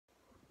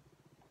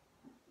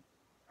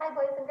Hi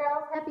boys and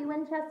girls, happy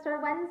Winchester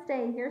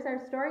Wednesday. Here's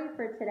our story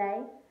for today.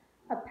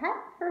 A Pet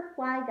for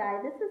Fly Guy.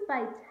 This is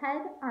by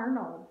Tedd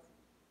Arnold.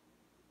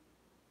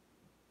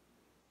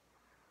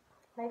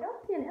 I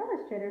don't see an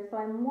illustrator, so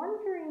I'm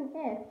wondering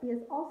if he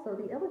is also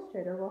the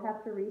illustrator. We'll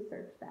have to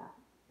research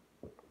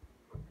that.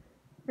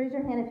 Raise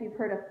your hand if you've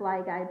heard a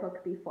Fly Guy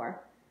book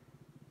before.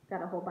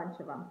 Got a whole bunch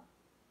of them.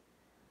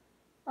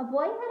 A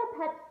boy had a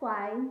pet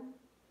fly.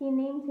 He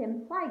named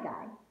him Fly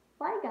Guy.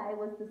 Fly Guy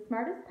was the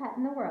smartest pet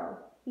in the world.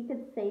 He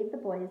could say the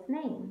boy's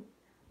name.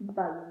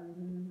 Buzz.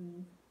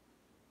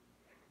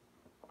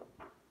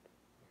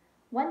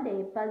 One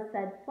day, Buzz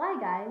said, "Fly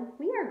Guy,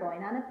 we are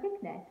going on a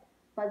picnic."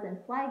 Buzz and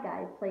Fly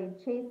Guy played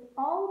chase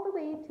all the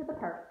way to the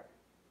park.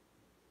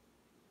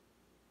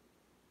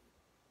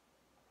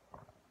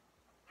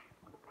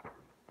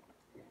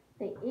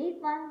 They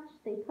ate lunch,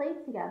 they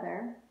played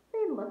together,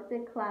 they looked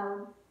at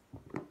clouds.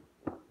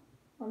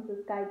 Once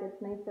the sky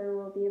gets nicer,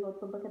 we'll be able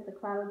to look at the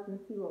clouds and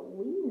see what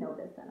we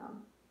notice in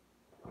them.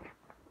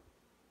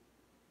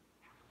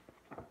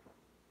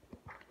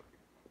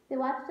 They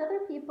watched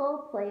other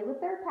people play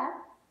with their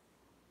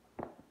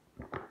pets.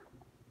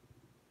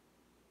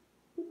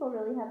 People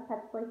really have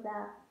pets like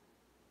that.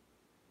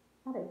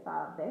 I thought I saw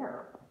a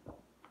bear.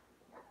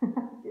 I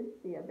did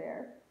see a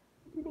bear.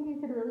 Do you think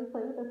you could really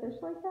play with a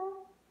fish like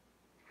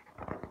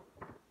that?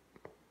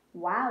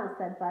 Wow,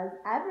 said Buzz.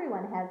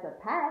 Everyone has a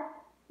pet.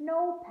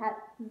 No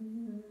pets.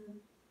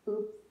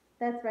 Oops,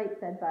 that's right,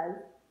 said Buzz.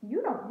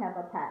 You don't have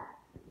a pet.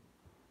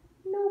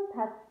 No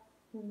pets.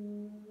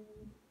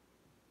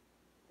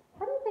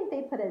 How do you think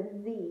they put a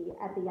Z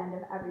at the end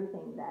of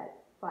everything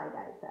that Fly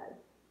Guy says?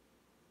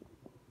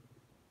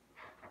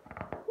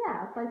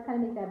 Yeah, flies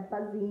kind of make that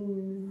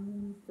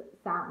buzzing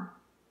sound.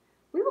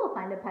 We will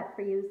find a pet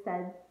for you,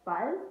 said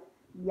Buzz.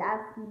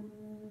 Yes.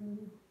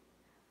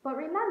 But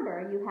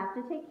remember, you have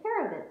to take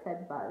care of it,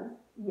 said Buzz.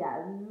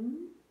 Yes.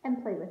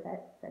 And play with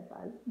it, said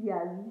Buzz.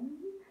 Yes.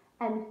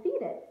 And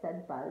feed it,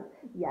 said Buzz.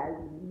 Yes.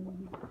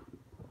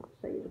 I'll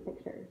show you the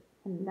pictures.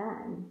 And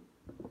then,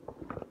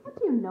 what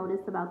do you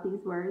notice about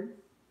these words?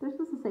 They're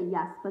supposed to say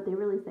yes, but they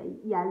really say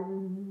yes.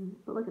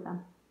 But look at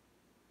them.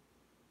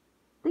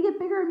 They get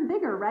bigger and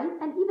bigger, right?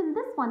 And even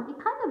this one, it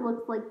kind of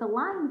looks like the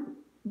lines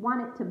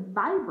want it to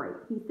vibrate.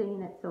 He's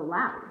saying it so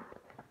loud.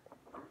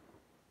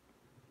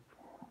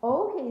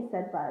 Okay,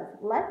 said Buzz,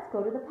 let's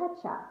go to the pet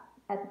shop.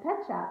 At the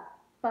pet shop,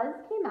 Buzz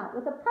came out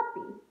with a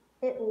puppy.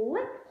 It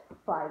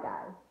licked Fly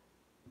Guy.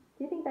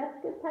 Do you think that's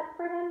a good pet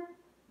for him?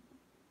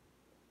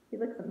 If he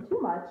licks him too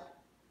much,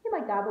 he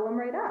might gobble him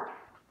right up.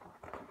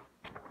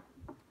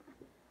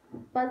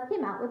 Buzz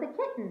came out with a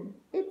kitten.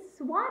 It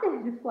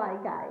swatted Fly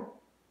Guy.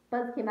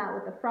 Buzz came out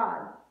with a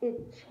frog.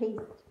 It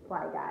chased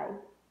Fly Guy.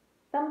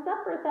 Thumbs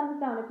up or thumbs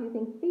down if you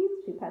think these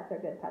two pets are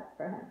good pets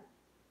for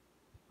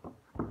him.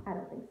 I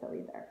don't think so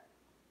either.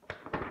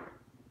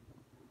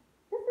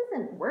 This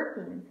isn't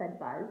working, said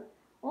Buzz.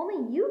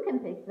 Only you can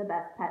pick the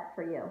best pet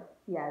for you.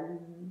 Yes.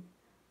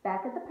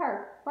 Back at the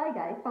park, Fly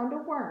Guy found a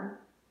worm.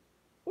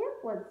 It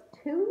was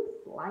too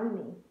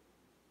slimy.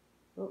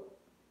 Oh.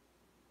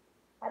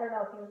 I don't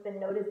know if you've been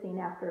noticing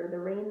after the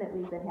rain that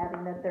we've been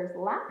having that there's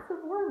lots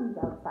of worms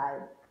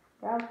outside.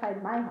 They're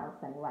outside my house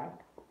anyway.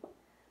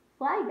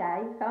 Fly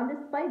Guy found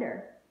a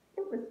spider.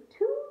 It was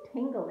too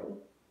tingly.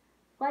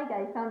 Fly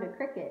Guy found a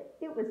cricket.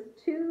 It was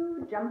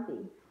too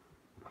jumpy.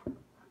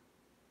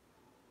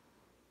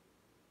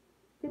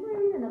 Didn't we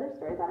read another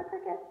story about a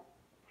cricket?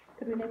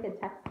 Could we make a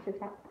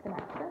text-to-text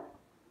connection?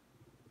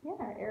 Yeah,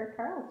 our Eric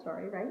Carle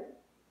story, right?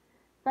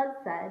 Buzz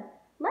said,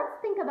 let's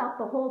think about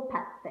the whole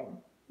pet thing.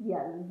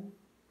 Yes.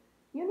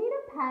 You need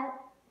a pet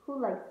who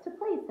likes to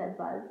play, said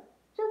Buzz,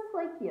 just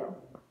like you.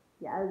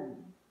 Yes.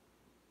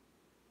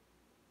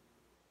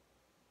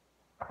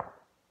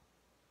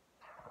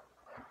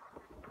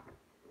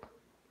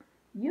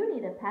 You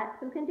need a pet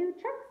who can do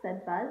tricks,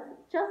 said Buzz,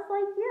 just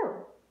like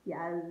you.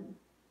 Yes.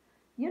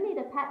 You need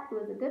a pet who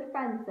is a good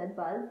friend, said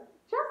Buzz,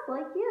 just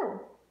like you.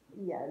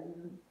 Yes.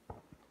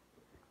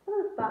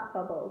 Those thought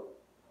bubbles.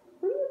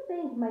 Who do you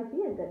think might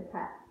be a good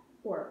pet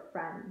or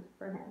friend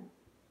for him?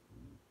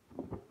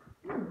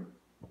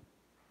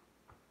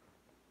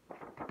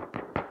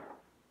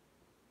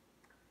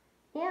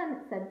 And,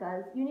 said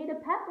Buzz, you need a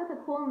pet with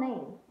a cool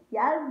name.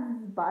 Yes,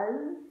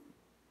 Buzz.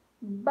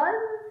 Buzz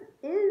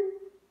is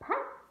pets.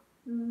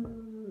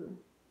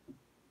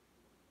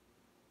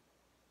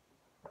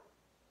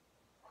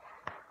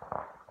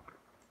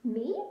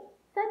 Me?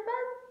 Said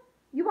Buzz.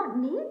 You want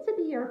me to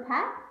be your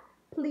pet?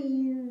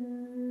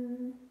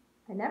 Please.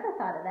 I never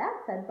thought of that,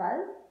 said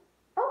Buzz.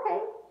 Okay,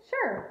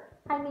 sure.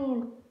 I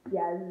mean,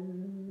 yes.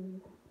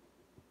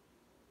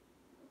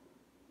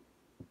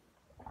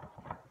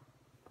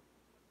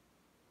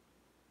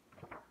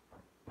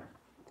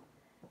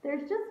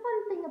 There's just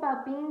one thing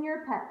about being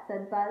your pet,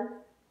 said Buzz.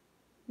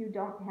 You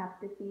don't have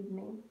to feed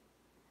me.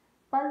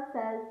 Buzz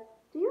says,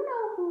 do you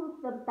know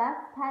who the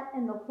best pet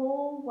in the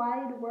whole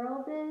wide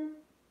world is?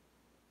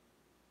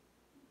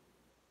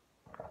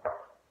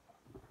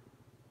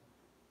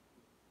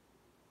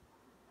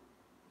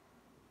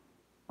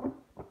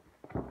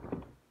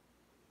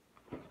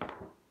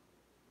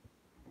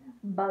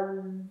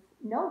 buzz.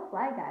 No,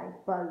 fly guy,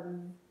 buzz.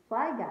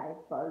 Fly guy,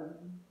 buzz.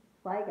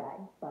 Fly guy,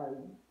 buzz.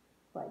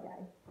 Fly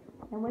guy.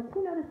 And what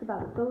you notice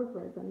about those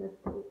words on this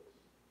page,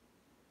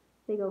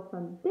 they go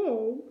from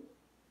big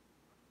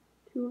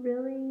to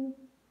really,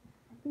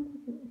 I think you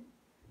can,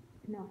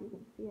 I don't know if you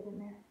can see it in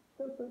there.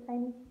 So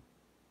tiny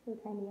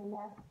in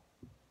there.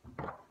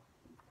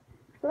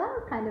 So that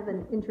was kind of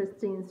an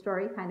interesting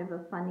story, kind of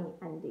a funny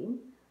ending.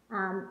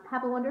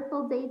 Have a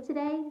wonderful day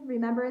today.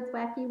 Remember, it's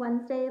Wacky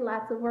Wednesday,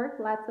 lots of work,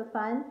 lots of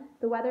fun.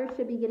 The weather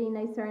should be getting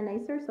nicer and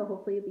nicer, so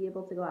hopefully you'll be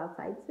able to go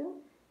outside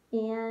soon.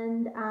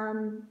 And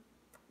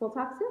we'll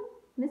talk soon.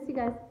 Miss you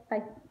guys.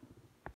 Bye.